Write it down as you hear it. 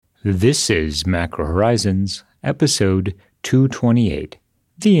This is Macro Horizons, episode 228,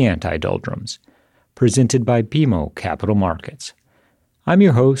 The Anti-Doldrums, presented by BMO Capital Markets. I'm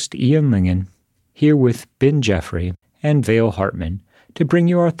your host, Ian Lyngen, here with Ben Jeffery and Vail Hartman to bring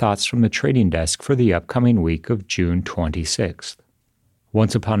you our thoughts from the trading desk for the upcoming week of June 26th.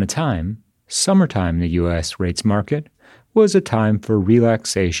 Once upon a time, summertime in the U.S. rates market was a time for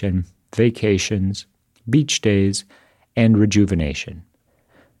relaxation, vacations, beach days, and rejuvenation.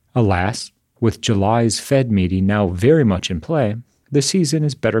 Alas, with July's Fed meeting now very much in play, the season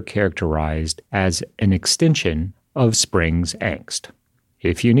is better characterized as an extension of spring's angst.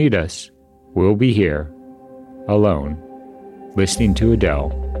 If you need us, we'll be here, alone, listening to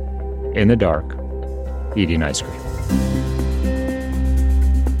Adele, in the dark, eating ice cream.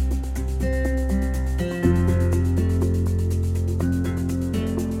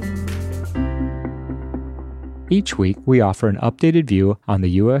 Each week, we offer an updated view on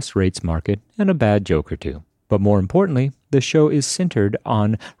the U.S. rates market and a bad joke or two. But more importantly, the show is centered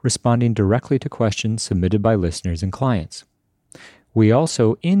on responding directly to questions submitted by listeners and clients. We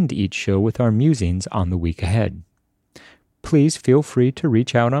also end each show with our musings on the week ahead. Please feel free to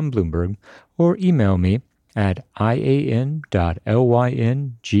reach out on Bloomberg or email me at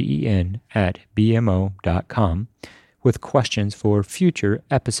ian.lyngen@bmo.com with questions for future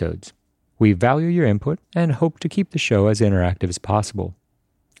episodes. We value your input and hope to keep the show as interactive as possible.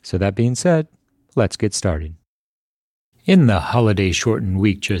 So that being said, let's get started. In the holiday-shortened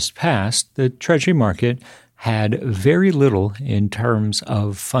week just past, the Treasury market had very little in terms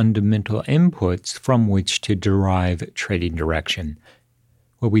of fundamental inputs from which to derive trading direction.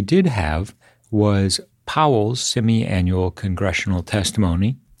 What we did have was Powell's semi-annual congressional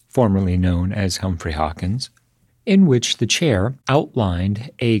testimony, formerly known as Humphrey Hawkins, in which the chair outlined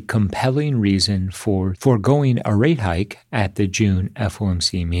a compelling reason for foregoing a rate hike at the June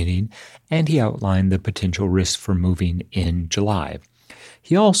FOMC meeting, and he outlined the potential risks for moving in July.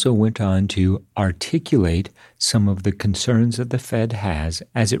 He also went on to articulate some of the concerns that the Fed has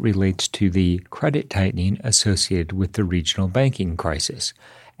as it relates to the credit tightening associated with the regional banking crisis.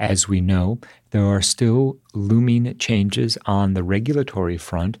 As we know, there are still looming changes on the regulatory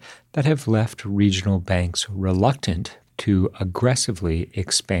front that have left regional banks reluctant to aggressively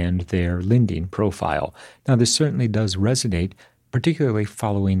expand their lending profile. Now, this certainly does resonate, particularly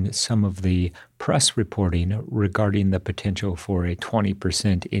following some of the press reporting regarding the potential for a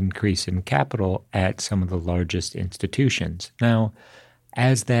 20% increase in capital at some of the largest institutions. Now,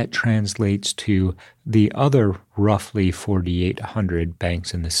 as that translates to the other roughly 4,800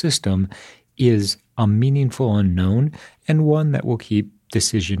 banks in the system, is a meaningful unknown and one that will keep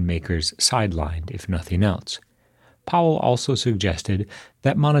decision makers sidelined, if nothing else. Powell also suggested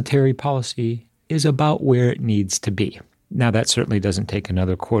that monetary policy is about where it needs to be. Now, that certainly doesn't take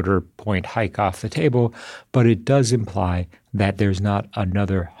another quarter-point hike off the table, but it does imply that there's not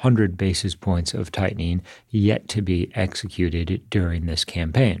another 100 basis points of tightening yet to be executed during this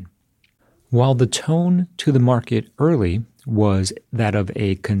campaign. While the tone to the market early was that of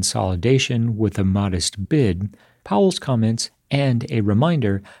a consolidation with a modest bid, Powell's comments and a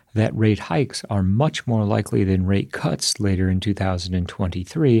reminder that rate hikes are much more likely than rate cuts later in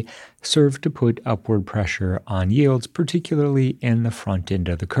 2023 served to put upward pressure on yields, particularly in the front end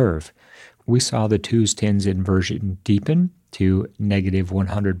of the curve. We saw the 2s-10s inversion deepen to negative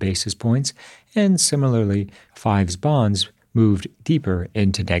 100 basis points, and similarly, 5s bonds moved deeper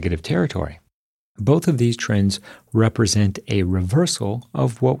into negative territory. Both of these trends represent a reversal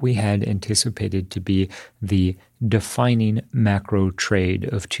of what we had anticipated to be the defining macro trade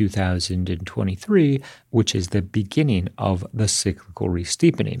of 2023, which is the beginning of the cyclical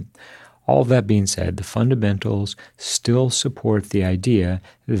re-steepening. All of that being said, the fundamentals still support the idea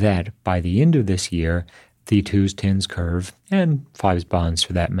that by the end of this year, the 2s-10s curve, and 5s bonds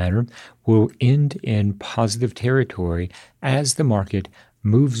for that matter, will end in positive territory as the market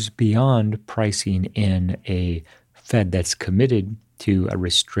moves beyond pricing in a Fed that's committed to a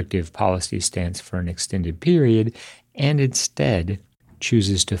restrictive policy stance for an extended period and instead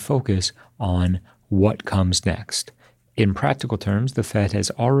chooses to focus on what comes next. In practical terms, the Fed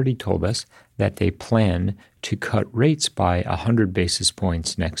has already told us that they plan to cut rates by 100 basis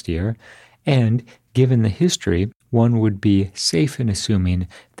points next year, and given the history, one would be safe in assuming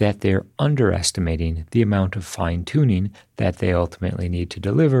that they're underestimating the amount of fine-tuning that they ultimately need to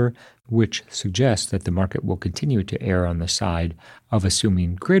deliver, which suggests that the market will continue to err on the side of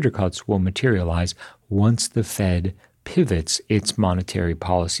assuming greater cuts will materialize once the Fed pivots its monetary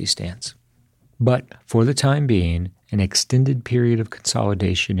policy stance. But for the time being, an extended period of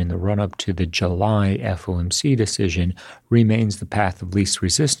consolidation in the run-up to the July FOMC decision remains the path of least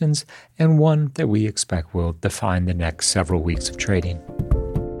resistance and one that we expect will define the next several weeks of trading.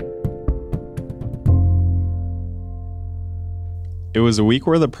 It was a week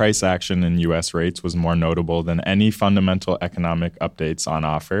where the price action in U.S. rates was more notable than any fundamental economic updates on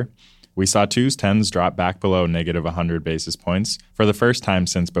offer. We saw 2s 10s drop back below negative 100 basis points for the first time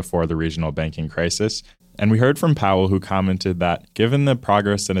since before the regional banking crisis. And we heard from Powell, who commented that given the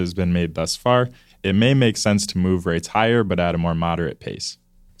progress that has been made thus far, it may make sense to move rates higher but at a more moderate pace.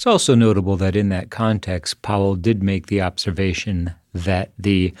 It's also notable that in that context, Powell did make the observation that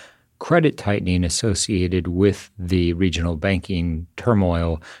the credit tightening associated with the regional banking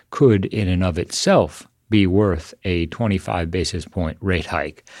turmoil could in and of itself be worth a 25 basis point rate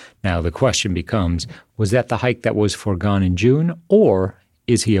hike. Now, the question becomes, was that the hike that was foregone in June, or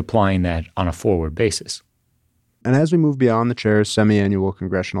is he applying that on a forward basis? And as we move beyond the chair's semi-annual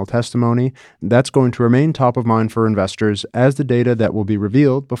congressional testimony, that's going to remain top of mind for investors as the data that will be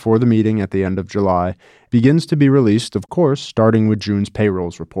revealed before the meeting at the end of July begins to be released, of course, starting with June's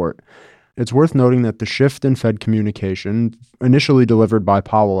payrolls report. It's worth noting that the shift in Fed communication, initially delivered by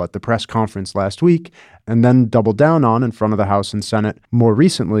Powell at the press conference last week, and then doubled down on in front of the House and Senate more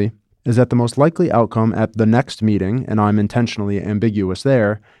recently, is that the most likely outcome at the next meeting, and I'm intentionally ambiguous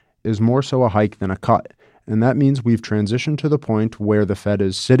there, is more so a hike than a cut. And that means we've transitioned to the point where the Fed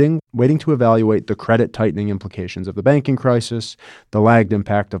is sitting, waiting to evaluate the credit tightening implications of the banking crisis, the lagged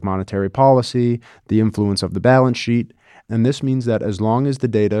impact of monetary policy, the influence of the balance sheet. And this means that as long as the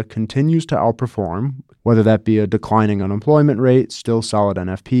data continues to outperform, whether that be a declining unemployment rate, still solid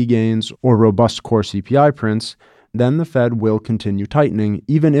NFP gains, or robust core CPI prints, then the Fed will continue tightening,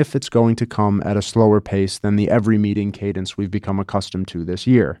 even if it's going to come at a slower pace than the every meeting cadence we've become accustomed to this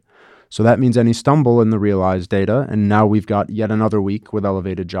year. So that means any stumble in the realized data, and now we've got yet another week with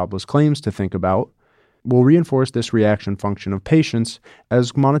elevated jobless claims to think about, will reinforce this reaction function of patience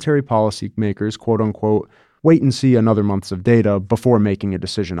as monetary policy makers, quote-unquote, wait and see another months of data before making a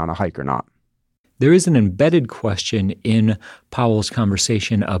decision on a hike or not. There is an embedded question in Powell's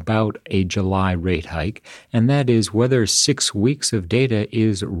conversation about a July rate hike, and that is whether 6 weeks of data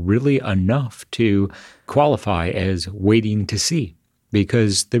is really enough to qualify as waiting to see.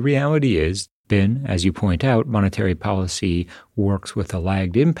 Because the reality is, Ben, as you point out, monetary policy works with a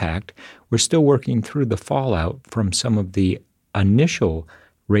lagged impact. We're still working through the fallout from some of the initial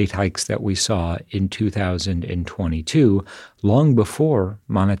rate hikes that we saw in 2022, long before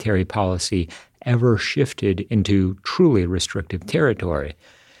monetary policy ever shifted into truly restrictive territory.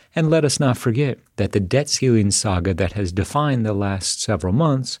 And let us not forget that the debt ceiling saga that has defined the last several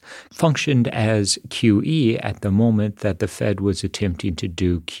months functioned as QE at the moment that the Fed was attempting to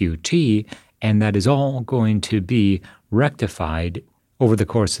do QT, and that is all going to be rectified over the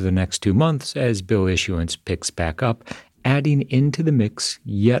course of the next 2 months as bill issuance picks back up, adding into the mix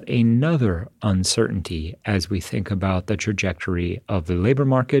yet another uncertainty as we think about the trajectory of the labor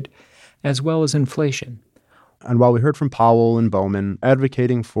market as well as inflation. And while we heard from Powell and Bowman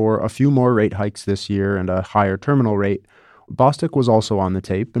advocating for a few more rate hikes this year and a higher terminal rate, Bostic was also on the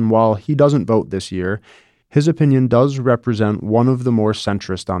tape, and while he doesn't vote this year, his opinion does represent one of the more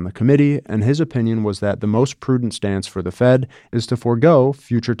centrist on the committee, and his opinion was that the most prudent stance for the Fed is to forego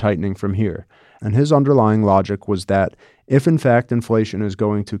future tightening from here. And his underlying logic was that if in fact inflation is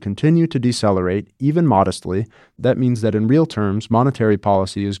going to continue to decelerate, even modestly, that means that in real terms, monetary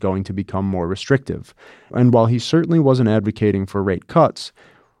policy is going to become more restrictive. And while he certainly wasn't advocating for rate cuts,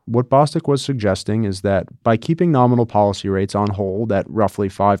 what Bostic was suggesting is that by keeping nominal policy rates on hold at roughly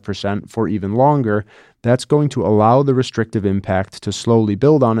 5% for even longer, that's going to allow the restrictive impact to slowly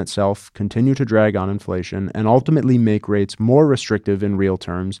build on itself, continue to drag on inflation, and ultimately make rates more restrictive in real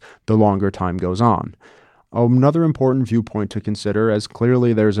terms the longer time goes on. Another important viewpoint to consider, as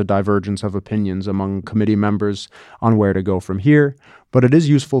clearly there's a divergence of opinions among committee members on where to go from here, but it is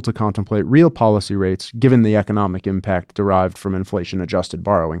useful to contemplate real policy rates given the economic impact derived from inflation-adjusted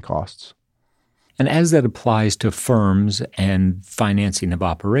borrowing costs. And as that applies to firms and financing of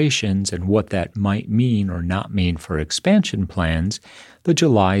operations and what that might mean or not mean for expansion plans, the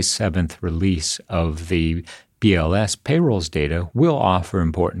July 7th release of the BLS payrolls data will offer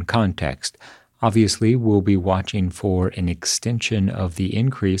important context. Obviously, we'll be watching for an extension of the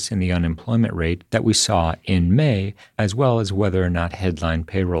increase in the unemployment rate that we saw in May, as well as whether or not headline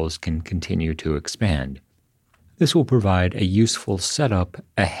payrolls can continue to expand. This will provide a useful setup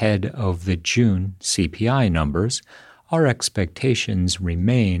ahead of the June CPI numbers. Our expectations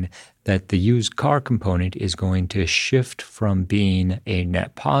remain that the used car component is going to shift from being a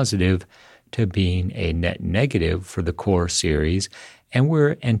net positive to being a net negative for the core series, and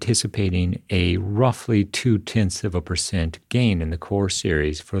we're anticipating a roughly 0.2% gain in the core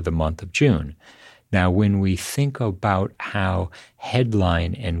series for the month of June. Now, when we think about how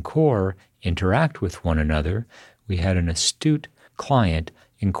headline and core interact with one another, we had an astute client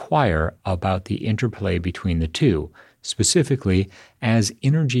inquire about the interplay between the two. Specifically, as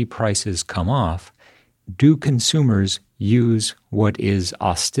energy prices come off, do consumers use what is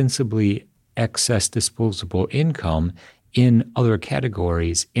ostensibly excess disposable income in other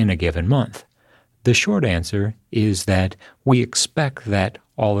categories in a given month? The short answer is that we expect that,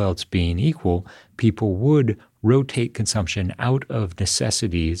 all else being equal, people would rotate consumption out of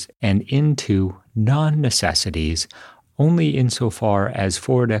necessities and into non-necessities only insofar as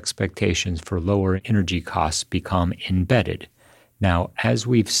forward expectations for lower energy costs become embedded. Now, as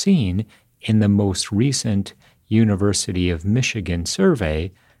we've seen in the most recent University of Michigan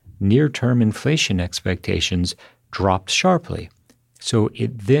survey, near-term inflation expectations dropped sharply. So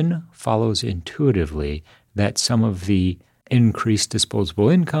it then follows intuitively that some of the increased disposable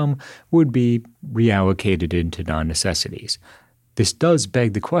income would be reallocated into non-necessities. This does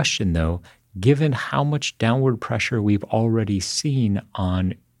beg the question, though, given how much downward pressure we've already seen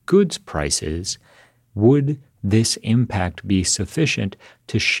on goods prices, would this impact be sufficient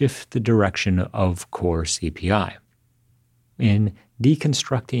to shift the direction of core CPI? In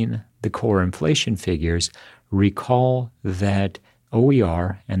deconstructing the core inflation figures, recall that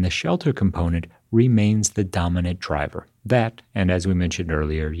OER and the shelter component remains the dominant driver. That, and as we mentioned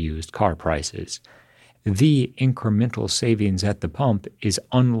earlier, used car prices. The incremental savings at the pump is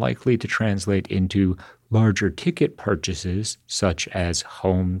unlikely to translate into larger ticket purchases, such as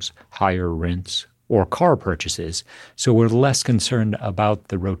homes, higher rents, or car purchases. So we're less concerned about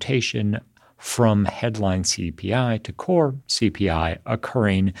the rotation from headline CPI to core CPI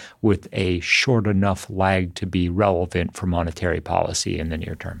occurring with a short enough lag to be relevant for monetary policy in the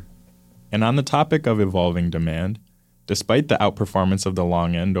near term. And on the topic of evolving demand, despite the outperformance of the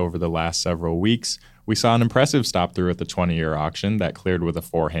long end over the last several weeks, we saw an impressive stop-through at the 20-year auction that cleared with a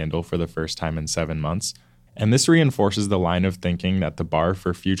 4 handle for the first time in 7 months. And this reinforces the line of thinking that the bar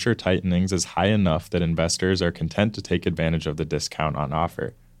for future tightenings is high enough that investors are content to take advantage of the discount on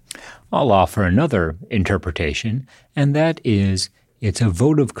offer. I'll offer another interpretation, and that is it's a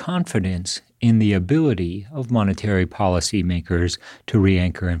vote of confidence in the ability of monetary policymakers to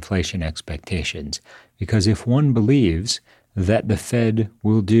re-anchor inflation expectations. Because if one believes that the Fed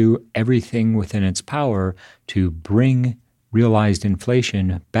will do everything within its power to bring realized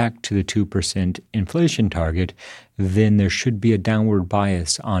inflation back to the 2% inflation target, then there should be a downward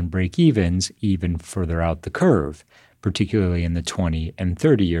bias on break-evens even further out the curve, particularly in the 20 and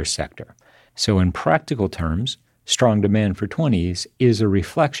 30-year sector. So in practical terms, strong demand for 20s is a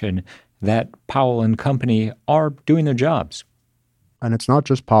reflection that Powell and company are doing their jobs. And it's not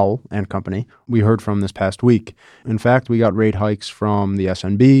just Powell and company we heard from this past week. In fact, we got rate hikes from the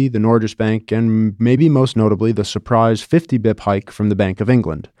SNB, the Norges Bank, and maybe most notably the surprise 50 bip hike from the Bank of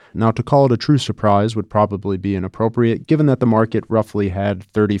England. Now, to call it a true surprise would probably be inappropriate, given that the market roughly had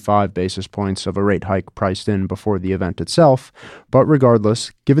 35 basis points of a rate hike priced in before the event itself. But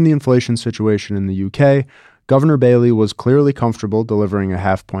regardless, given the inflation situation in the UK, Governor Bailey was clearly comfortable delivering a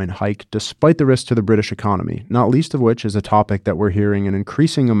half-point hike despite the risk to the British economy, not least of which is a topic that we're hearing an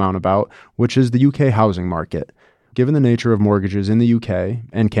increasing amount about, which is the UK housing market. Given the nature of mortgages in the UK,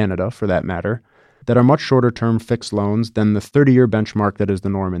 and Canada for that matter, that are much shorter-term fixed loans than the 30-year benchmark that is the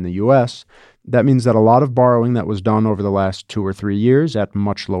norm in the US, that means that a lot of borrowing that was done over the last 2 or 3 years at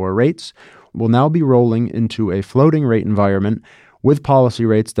much lower rates will now be rolling into a floating rate environment with policy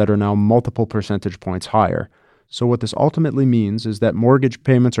rates that are now multiple percentage points higher. So what this ultimately means is that mortgage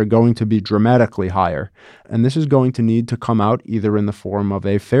payments are going to be dramatically higher, and this is going to need to come out either in the form of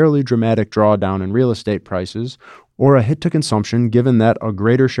a fairly dramatic drawdown in real estate prices or a hit to consumption, given that a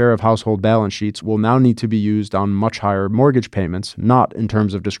greater share of household balance sheets will now need to be used on much higher mortgage payments, not in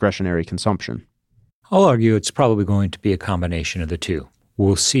terms of discretionary consumption. I'll argue it's probably going to be a combination of the two.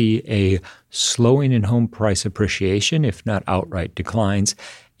 We'll see a slowing in home price appreciation, if not outright declines,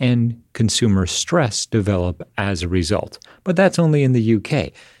 and consumer stress develop as a result. But that's only in the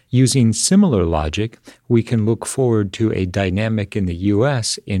UK. Using similar logic, we can look forward to a dynamic in the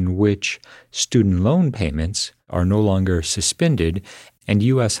US in which student loan payments are no longer suspended and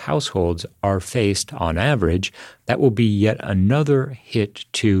U.S. households are faced, on average, that will be yet another hit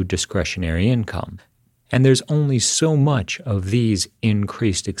to discretionary income. And there's only so much of these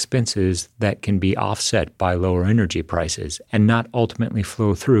increased expenses that can be offset by lower energy prices and not ultimately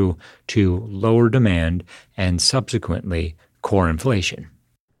flow through to lower demand and subsequently core inflation.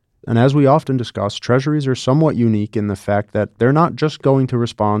 And as we often discuss, treasuries are somewhat unique in the fact that they're not just going to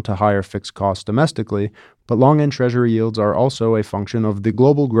respond to higher fixed costs domestically, but long-end treasury yields are also a function of the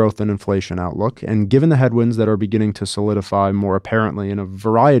global growth and inflation outlook. And given the headwinds that are beginning to solidify more apparently in a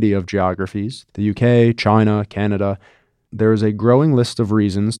variety of geographies, the UK, China, Canada, there is a growing list of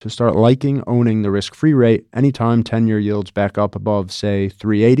reasons to start liking owning the risk-free rate anytime 10-year yields back up above, say,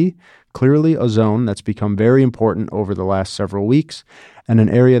 380, clearly a zone that's become very important over the last several weeks, and an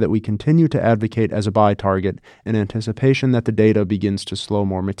area that we continue to advocate as a buy target in anticipation that the data begins to slow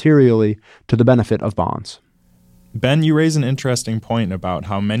more materially to the benefit of bonds. Ben, you raise an interesting point about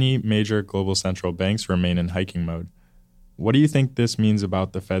how many major global central banks remain in hiking mode. What do you think this means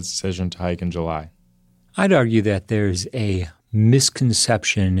about the Fed's decision to hike in July? I'd argue that there's a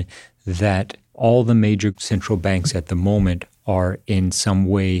misconception that all the major central banks at the moment are in some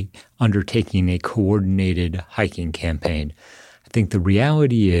way undertaking a coordinated hiking campaign. I think the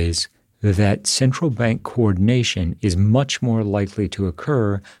reality is that central bank coordination is much more likely to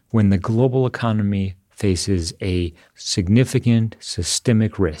occur when the global economy faces a significant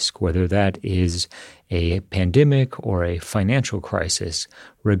systemic risk, whether that is a pandemic or a financial crisis.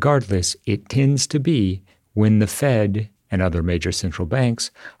 Regardless, it tends to be when the Fed and other major central banks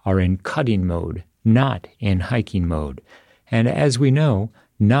are in cutting mode, not in hiking mode. And as we know,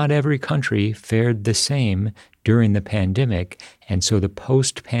 not every country fared the same during the pandemic, and so the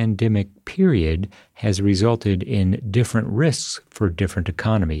post-pandemic period has resulted in different risks for different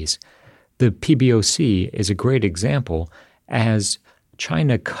economies. The PBOC is a great example as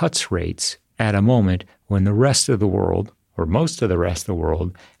China cuts rates at a moment when the rest of the world, or most of the rest of the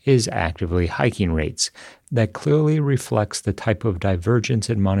world, is actively hiking rates. That clearly reflects the type of divergence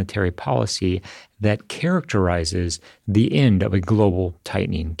in monetary policy that characterizes the end of a global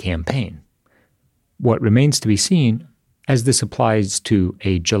tightening campaign. What remains to be seen, as this applies to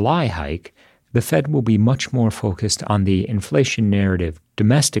a July hike, the Fed will be much more focused on the inflation narrative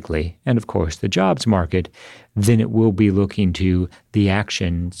domestically, and of course the jobs market, than it will be looking to the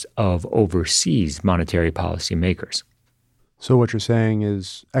actions of overseas monetary policy makers. So what you're saying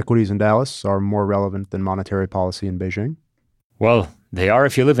is equities in Dallas are more relevant than monetary policy in Beijing? Well, they are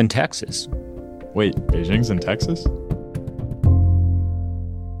if you live in Texas. Wait, Beijing's in Texas?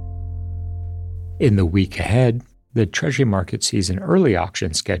 In the week ahead, the Treasury market sees an early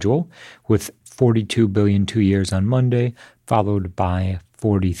auction schedule with $42 billion 2 years on Monday, followed by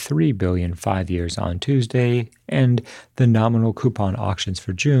 $43 billion 5 years on Tuesday, and the nominal coupon auctions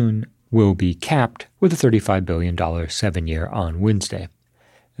for June will be capped with a $35 billion 7-year on Wednesday.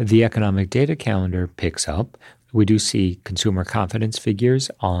 The economic data calendar picks up. We do see consumer confidence figures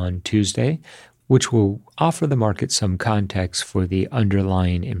on Tuesday, which will offer the market some context for the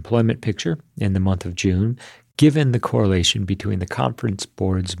underlying employment picture in the month of June, given the correlation between the Conference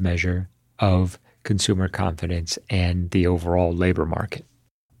Board's measure of consumer confidence and the overall labor market.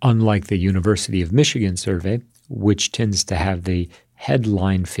 Unlike the University of Michigan survey, which tends to have the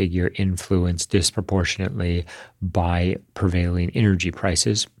headline figure influenced disproportionately by prevailing energy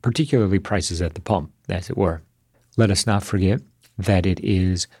prices, particularly prices at the pump, as it were. Let us not forget that it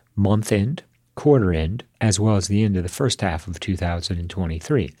is month-end, quarter-end, as well as the end of the first half of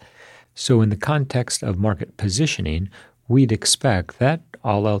 2023. So in the context of market positioning, we'd expect that,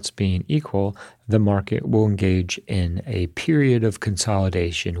 all else being equal, the market will engage in a period of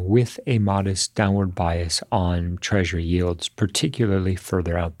consolidation with a modest downward bias on Treasury yields, particularly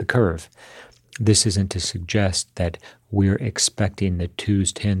further out the curve. This isn't to suggest that we're expecting the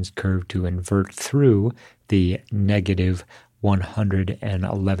 2s-10s curve to invert through the negative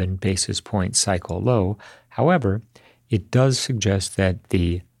 111 basis point cycle low. However, it does suggest that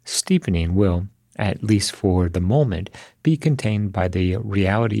the steepening will, at least for the moment, be contained by the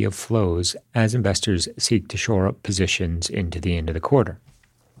reality of flows as investors seek to shore up positions into the end of the quarter.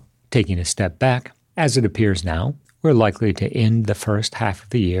 Taking a step back, as it appears now, we're likely to end the first half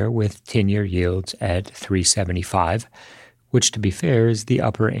of the year with 10-year yields at 375, which, to be fair, is the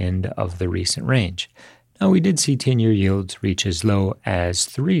upper end of the recent range. Now, we did see 10-year yields reach as low as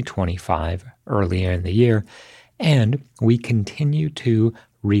 325 earlier in the year, and we continue to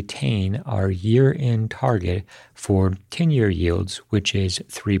retain our year-end target for 10-year yields, which is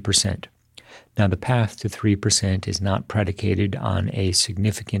 3%. Now, the path to 3% is not predicated on a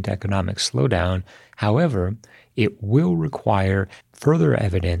significant economic slowdown. However, it will require further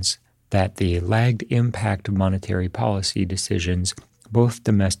evidence that the lagged impact of monetary policy decisions, both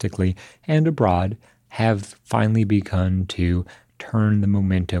domestically and abroad, have finally begun to turn the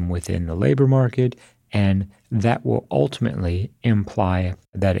momentum within the labor market, and that will ultimately imply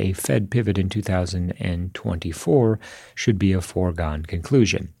that a Fed pivot in 2024 should be a foregone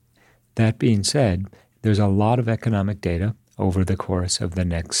conclusion. That being said, there's a lot of economic data over the course of the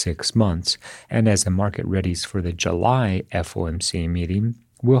next 6 months, and as the market readies for the July FOMC meeting,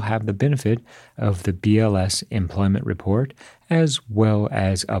 we'll have the benefit of the BLS employment report as well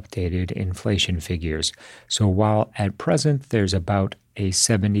as updated inflation figures. So while at present there's about a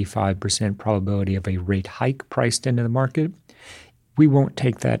 75% probability of a rate hike priced into the market, we won't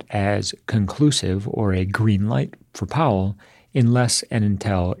take that as conclusive or a green light for Powell unless and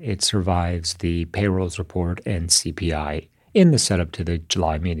until it survives the payrolls report and CPI in the setup to the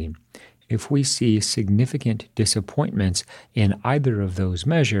July meeting. If we see significant disappointments in either of those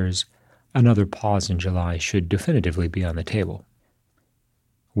measures, another pause in July should definitively be on the table.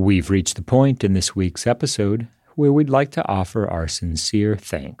 We've reached the point in this week's episode where we'd like to offer our sincere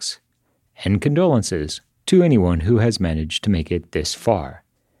thanks and condolences to anyone who has managed to make it this far.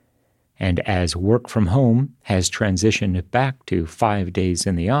 And as work from home has transitioned back to 5 days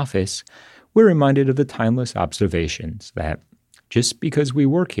in the office, we're reminded of the timeless observations that just because we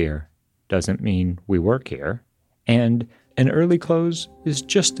work here doesn't mean we work here, and an early close is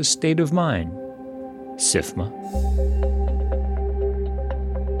just a state of mind. SIFMA.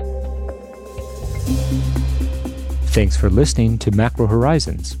 Thanks for listening to Macro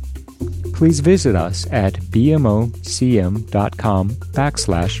Horizons. Please visit us at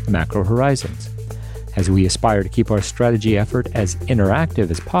bmocm.com/Macro Horizons. As we aspire to keep our strategy effort as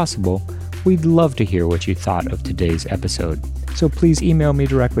interactive as possible, we'd love to hear what you thought of today's episode. So please email me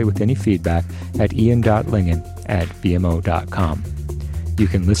directly with any feedback at ian.lyngen@bmo.com. You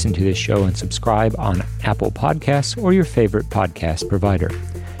can listen to this show and subscribe on Apple Podcasts or your favorite podcast provider.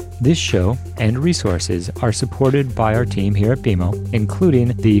 This show and resources are supported by our team here at BMO,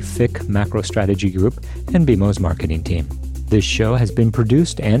 including the FIC Macro Strategy Group and BMO's marketing team. This show has been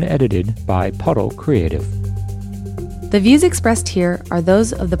produced and edited by Puddle Creative. The views expressed here are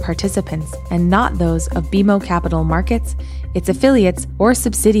those of the participants and not those of BMO Capital Markets, its affiliates, or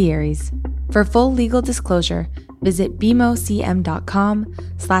subsidiaries. For full legal disclosure, visit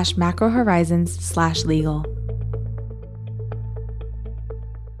bmocm.com/macrohorizons/legal.